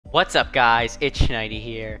What's up guys, it's Schneidy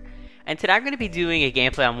here, and today I'm going to be doing a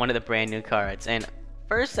gameplay on one of the brand new cards. And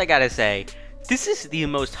first I gotta say, this is the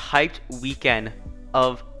most hyped weekend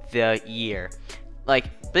of the year.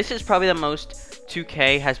 Like, this is probably the most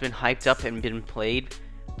 2K has been hyped up and been played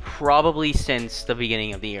probably since the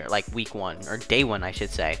beginning of the year, like week 1, or day 1 I should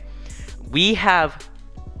say. We have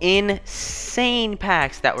insane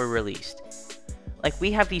packs that were released. Like,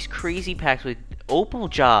 we have these crazy packs with Opal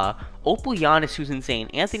Giannis, who's insane,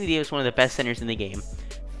 Anthony Davis, one of the best centers in the game,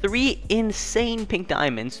 3 insane pink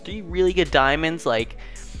diamonds, 3 really good diamonds. Like,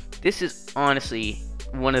 this is honestly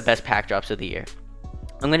one of the best pack drops of the year.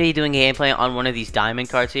 I'm going to be doing a gameplay on one of these diamond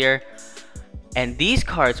cards here, and these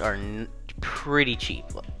cards are pretty cheap.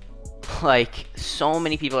 Like, so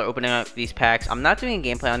many people are opening up these packs. I'm not doing a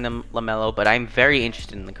gameplay on the LaMelo, but I'm very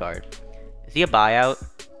interested in the card. Is he a buyout?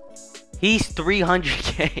 He's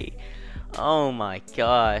 300k. Oh my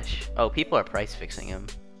gosh. Oh, people are price fixing him.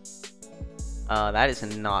 That is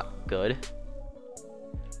not good.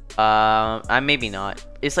 Maybe not.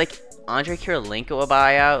 Is like Andre Kirilenko a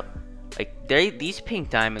buyout? Like, these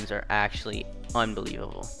pink diamonds are actually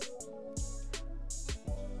unbelievable.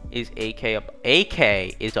 Is AK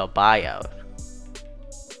is a buyout?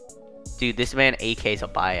 Dude, this man AK is a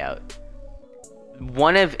buyout.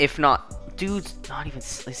 One of, if not, dude's not even,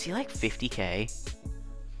 is he like 50k?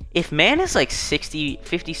 If man is like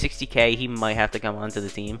 50-60k, he might have to come onto the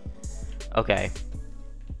team. Okay,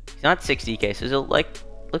 he's not 60k, so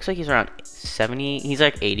looks like he's around 70. He's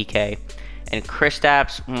like 80k. And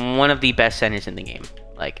Kristaps, one of the best centers in the game.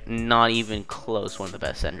 Like, not even close, one of the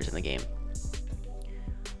best centers in the game.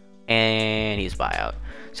 And he's buyout.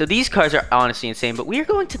 So these cards are honestly insane. But we are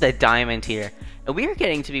going to the diamond here, and we are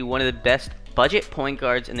getting to be one of the best budget point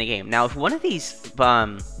guards in the game. Now, if one of these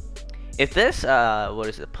if this what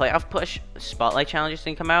is it, playoff push spotlight challenges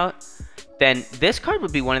didn't come out, then this card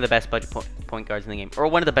would be one of the best budget point guards in the game, or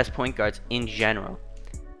one of the best point guards in general.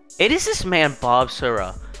 It is this man Bob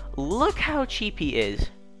Sura. Look how cheap he is.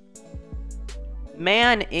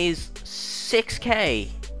 Man is 6k.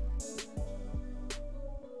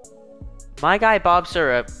 My guy Bob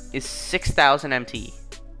Sura is 6,000 MT.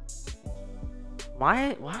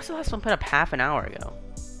 Why was the last one put up half an hour ago?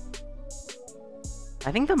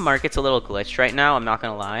 I think the market's a little glitched right now, I'm not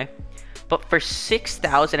gonna lie. But for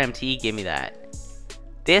 6,000 MT, give me that.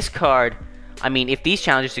 This card, I mean, if these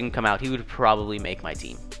challenges didn't come out, he would probably make my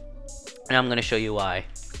team. And I'm gonna show you why.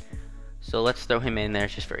 So let's throw him in there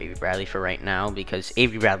just for Avery Bradley for right now, because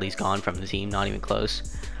Avery Bradley's gone from the team, not even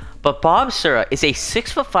close. But Bob Sura is a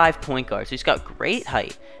 6'5" point guard, so he's got great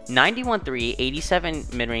height. 91-3, 87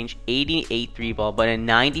 mid-range, 88 3-ball, but a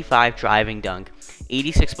 95 driving dunk,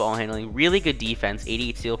 86 ball handling, really good defense,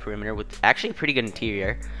 88 steal perimeter with actually a pretty good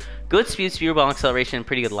interior, good speed, ball acceleration, and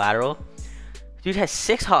pretty good lateral. Dude has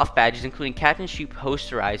 6 Hoff badges, including Captain Shoot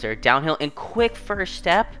Posterizer, Downhill, and Quick First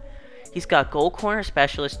Step. He's got Goal Corner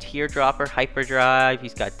Specialist, Teardropper, Hyperdrive.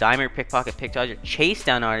 He's got Dimer, Pickpocket, Pick Dodger, Chase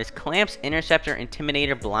Down Artist, Clamps, Interceptor,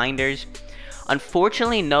 Intimidator, Blinders.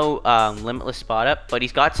 Unfortunately, no Limitless Spot Up, but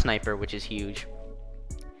he's got Sniper, which is huge.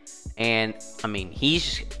 And, I mean,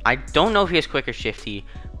 I don't know if he has Quick or Shifty,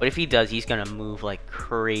 but if he does, he's going to move like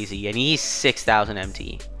crazy. And he's 6,000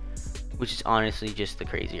 MT, which is honestly just the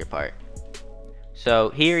crazier part. So,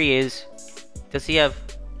 here he is. Does he have...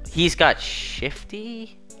 He's got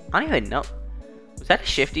Shifty? I don't even know. Was that a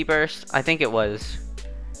Shifty burst? I think it was.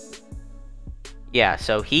 Yeah,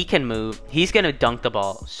 so he can move. He's going to dunk the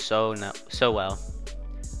ball so well.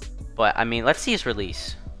 But, I mean, let's see his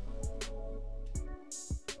release.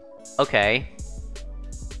 Okay.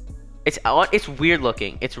 It's weird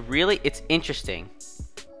looking. It's interesting.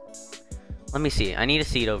 Let me see. I need to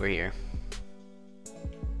see it over here.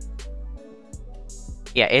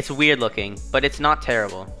 Yeah, it's weird looking, but it's not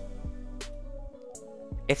terrible.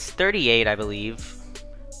 It's 38, I believe.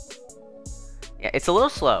 Yeah, it's a little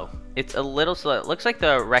slow. It looks like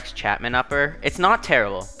the Rex Chapman upper. It's not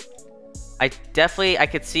terrible. I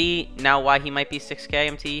could see now why he might be 6k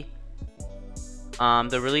MT.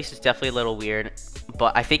 The release is definitely a little weird,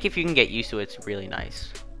 but I think if you can get used to it, it's really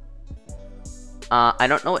nice. I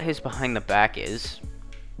don't know what his behind the back is.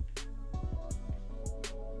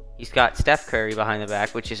 He's got Steph Curry behind the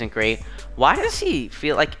back, which isn't great. Why does he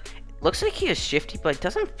feel like... Looks like he is Shifty, but it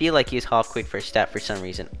doesn't feel like he's half Quick First Step for some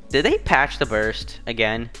reason. Did they patch the burst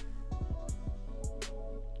again?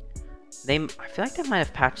 I feel like they might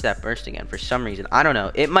have patched that burst again for some reason. I don't know.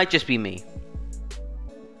 It might just be me.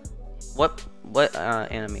 What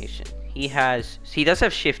animation? He does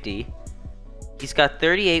have Shifty. He's got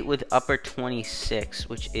 38 with upper 26,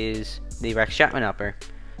 which is the Rex Chapman upper.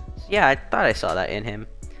 So yeah, I thought I saw that in him.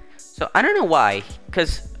 So I don't know why,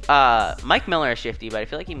 because Mike Miller is shifty, but I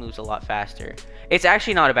feel like he moves a lot faster. It's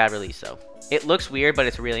actually not a bad release, though. It looks weird, but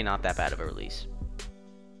it's really not that bad of a release.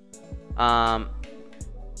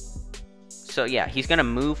 So yeah, he's gonna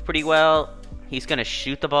move pretty well. He's gonna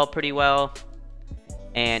shoot the ball pretty well.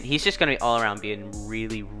 And he's just gonna be all around being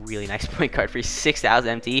really, really nice point guard for 6,000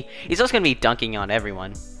 MT. He's also gonna be dunking on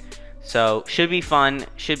everyone. So should be fun.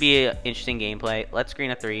 Should be an interesting gameplay. Let's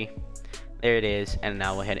screen a 3. There it is. And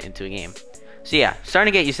now we'll head into a game. So yeah,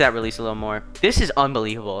 starting to get used to that release a little more. This is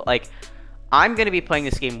unbelievable. Like, I'm gonna be playing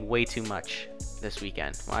this game way too much this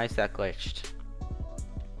weekend. Why is that glitched?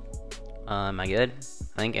 Am I good?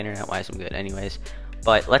 I think internet-wise I'm good anyways.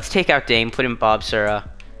 But let's take out Dame, put in Bob Sura,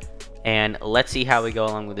 and let's see how we go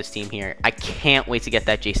along with this team here. I can't wait to get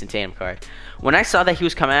that Jason Tatum card. When I saw that he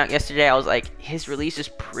was coming out yesterday, I was like, his release is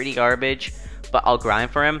pretty garbage, but I'll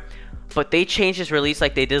grind for him. But they changed his release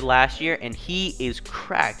like they did last year, and he is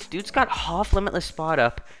cracked. Dude's got Hoff Limitless spot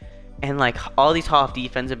up, and like all these Hoff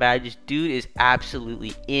defensive badges. Dude is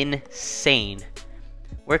absolutely insane.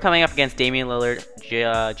 We're coming up against Damian Lillard,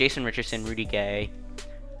 Jason Richardson, Rudy Gay.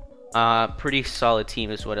 Pretty solid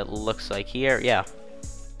team is what it looks like here. Yeah.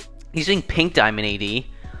 He's using Pink Diamond AD.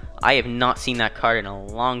 I have not seen that card in a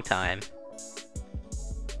long time.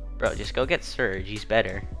 Bro, just go get Surge. He's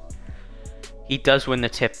better. He does win the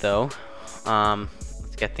tip, though.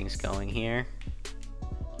 Let's get things going here.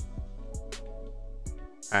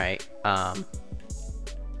 Alright.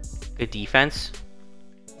 Good defense.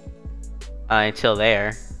 Until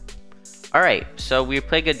there. Alright, so we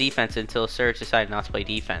play good defense until Surge decided not to play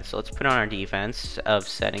defense. So let's put on our defense of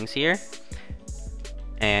settings here.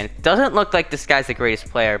 And it doesn't look like this guy's the greatest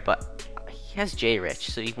player, but he has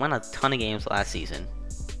J-Rich, so he won a ton of games last season.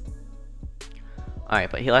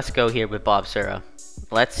 Alright, but let's go here with Bob Sura.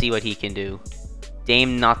 Let's see what he can do.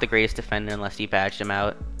 Dame, not the greatest defender unless he badged him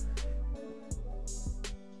out.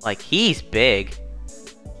 Like, he's big.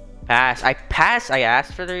 Pass. I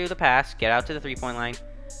asked for the pass. Get out to the three-point line.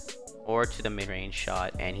 Or to the mid-range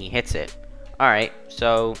shot, and he hits it. Alright,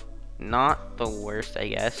 so not the worst, I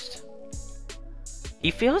guess. He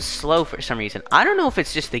feels slow for some reason. I don't know if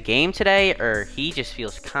it's just the game today, or he just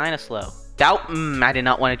feels kind of slow. I did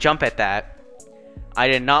not want to jump at that. I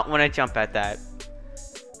did not want to jump at that.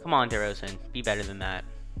 Come on, DeRozan. Be better than that.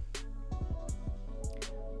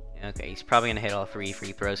 Okay, he's probably going to hit all 3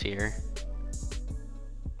 free throws here.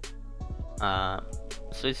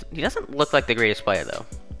 So he doesn't look like the greatest player, though.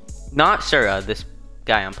 Not Sura, this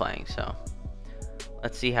guy I'm playing, so.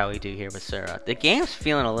 Let's see how we do here with Sura. The game's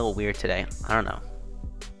feeling a little weird today. I don't know.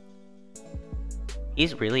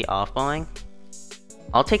 He's really off-balling.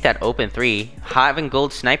 I'll take that open 3. Having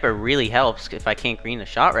Gold Sniper really helps if I can't green the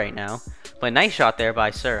shot right now. But nice shot there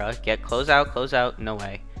by Sura. Get close out. No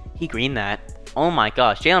way. He greened that. Oh my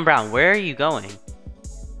gosh. Jaylen Brown, where are you going?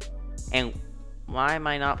 And why am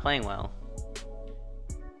I not playing well?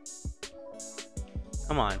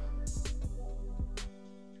 Come on.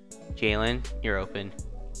 Jaylen, you're open.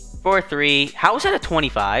 4-3. How is that a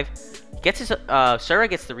 25? Gets his Sura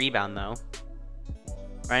gets the rebound though.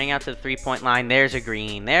 Running out to the three-point line. There's a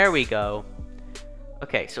green. There we go.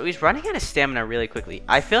 Okay, so he's running out of stamina really quickly.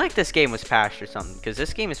 I feel like this game was patched or something, because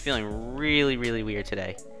this game is feeling really, really weird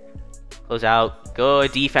today. Close out.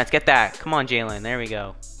 Good defense. Get that. Come on, Jaylen. There we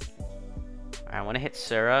go. Alright, I want to hit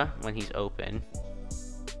Sura when he's open.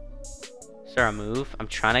 Sura, move. I'm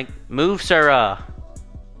trying to move, Sura.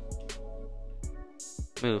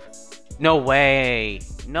 Move. No way.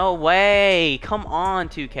 No way. Come on,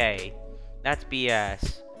 2K. That's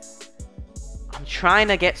BS. I'm trying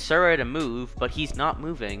to get Sura to move, but he's not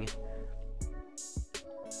moving.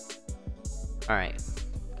 Alright.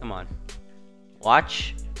 Come on.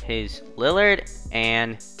 Watch his Lillard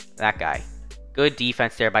and that guy. Good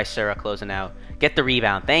defense there by Sura closing out. Get the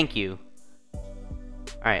rebound. Thank you.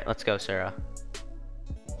 Alright, let's go, Sura.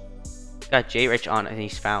 Got J-Rich on and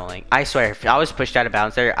he's fouling. I swear, if I was pushed out of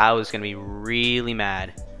bounds there, I was going to be really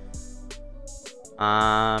mad.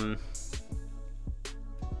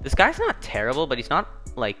 This guy's not terrible, but he's not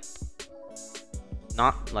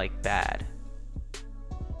bad.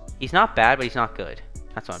 He's not bad, but he's not good.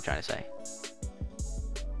 That's what I'm trying to say.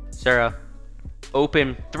 Sura.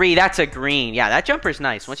 Open 3. That's a green. Yeah, that jumper's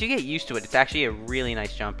nice. Once you get used to it, it's actually a really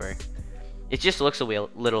nice jumper. It just looks a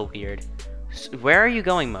little weird. Where are you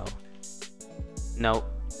going, Mo? Nope.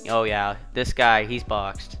 Oh, yeah. This guy, he's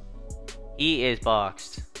boxed. He is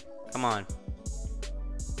boxed. Come on.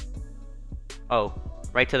 Oh.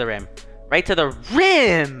 Right to the rim. Right to the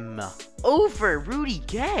rim! Over Rudy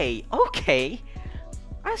Gay. Okay.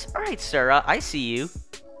 Alright, Sura. I see you.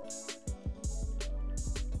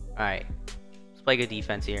 Alright. Let's play good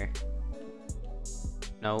defense here.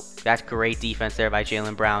 Nope. That's great defense there by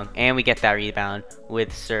Jaylen Brown. And we get that rebound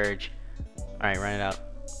with Surge. Alright, run it up.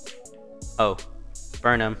 Oh.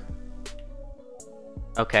 Burn him.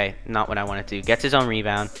 Okay, not what I want to do. Gets his own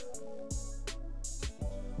rebound.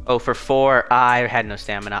 Oh, for 4. I had no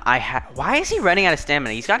stamina. Why is he running out of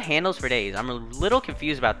stamina? He's got handles for days. I'm a little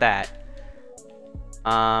confused about that.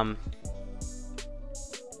 Alright,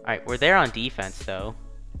 we're there on defense, though.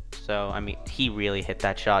 So, I mean, he really hit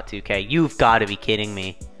that shot, 2K. You've got to be kidding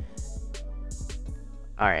me.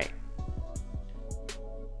 Alright.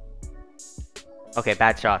 Okay,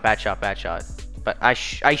 bad shot, bad shot, bad shot. But I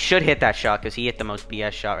should hit that shot because he hit the most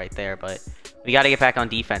BS shot right there. But we got to get back on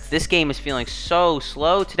defense. This game is feeling so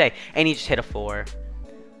slow today. And he just hit a 4.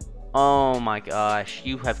 Oh my gosh.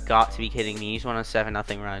 You have got to be kidding me. He's won a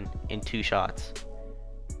 7-0 run in 2 shots.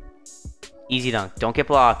 Easy dunk. Don't get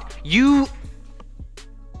blocked. You've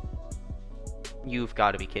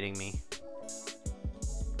got to be kidding me.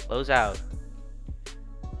 Close out.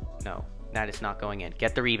 No, that is not going in.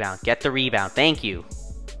 Get the rebound. Get the rebound. Thank you.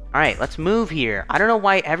 All right, let's move here. I don't know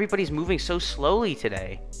why everybody's moving so slowly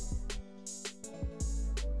today.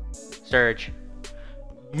 Surge.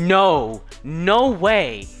 No. No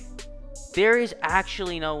way. There is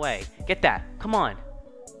actually no way. Get that. Come on.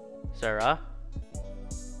 Sura.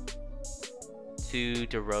 To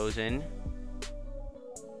DeRozan.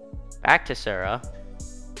 Back to Sura.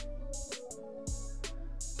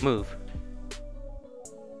 Move.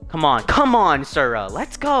 Come on. Come on, Sura.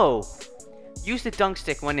 Let's go. Use the dunk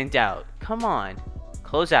stick when in doubt. Come on.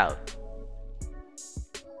 Close out.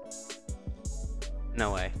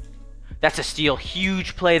 No way. That's a steal.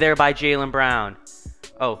 Huge play there by Jaylen Brown.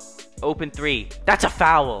 Oh, open 3. That's a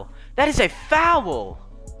foul. That is a foul.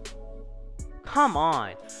 Come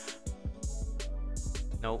on.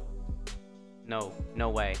 Nope. No.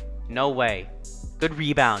 No way. No way. Good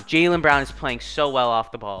rebound. Jaylen Brown is playing so well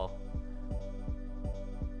off the ball.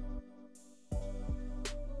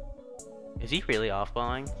 Is he really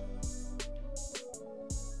off-balling?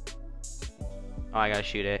 Oh, I gotta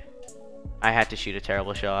shoot it. I had to shoot a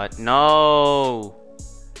terrible shot. No!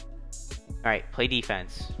 Alright, play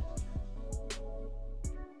defense.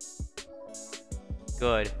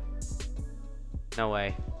 Good. No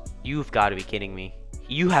way. You've got to be kidding me.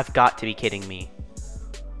 You have got to be kidding me.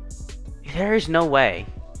 There is no way.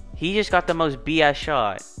 He just got the most BS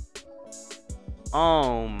shot.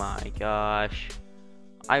 Oh my gosh.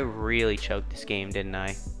 I really choked this game, didn't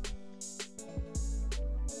I?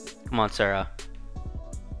 Come on, Sura.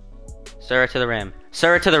 Sura to the rim.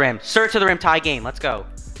 Sura to the rim. Sura to the rim. Tie game. Let's go.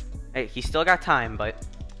 Hey, he's still got time, but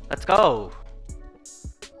let's go.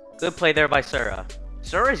 Good play there by Sura.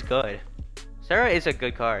 Sura is good. Sura is a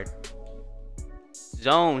good card.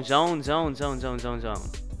 Zone, zone, zone, zone, zone, zone, zone.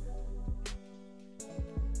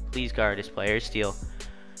 Please guard this player. Steal.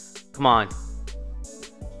 Come on.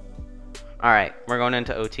 Alright, we're going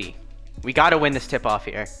into OT. We gotta win this tip-off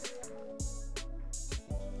here.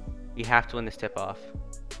 We have to win this tip-off.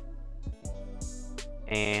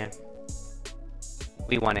 And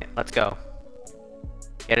we won it. Let's go.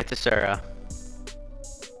 Get it to Sura.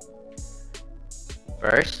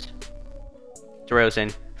 First.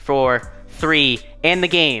 DeRozan. 4, 3, and the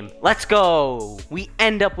game. Let's go. We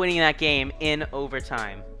end up winning that game in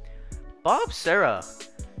overtime. Bob Sura.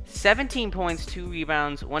 17 points, 2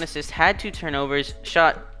 rebounds, 1 assist, had 2 turnovers,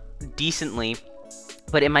 shot decently,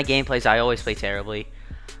 but in my gameplays, I always play terribly.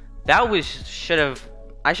 That was,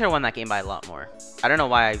 I should have won that game by a lot more. I don't know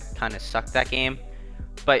why I kind of sucked that game,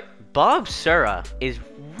 but Bob Sura is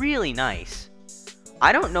really nice.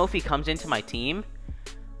 I don't know if he comes into my team,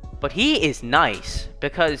 but he is nice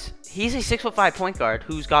because he's a 6'5" point guard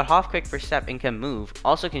who's got half quick first step and can move,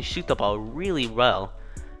 also can shoot the ball really well.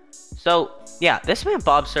 So, yeah, this man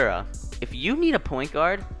Bob Sura, if you need a point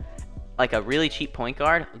guard, like a really cheap point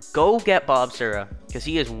guard, go get Bob Sura, because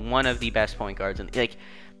he is one of the best point guards. And like,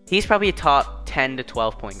 he's probably a top 10 to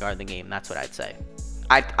 12 point guard in the game. That's what I'd say.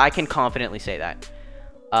 I can confidently say that.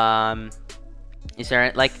 Is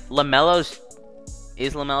there, like, is LaMelo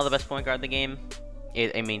the best point guard in the game?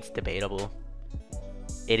 I mean, it's debatable.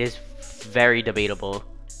 It is very debatable.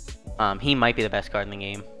 He might be the best card in the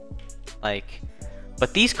game. Like...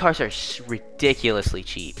 But these cards are ridiculously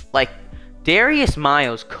cheap. Like, Darius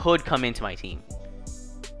Miles could come into my team.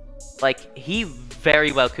 Like, he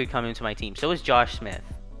very well could come into my team. So is Josh Smith.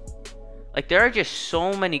 Like, there are just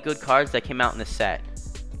so many good cards that came out in the set.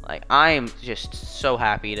 Like, I am just so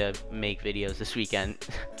happy to make videos this weekend.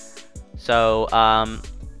 So,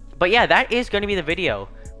 but yeah, that is going to be the video.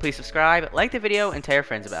 Please subscribe, like the video, and tell your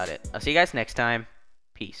friends about it. I'll see you guys next time.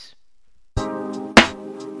 Peace.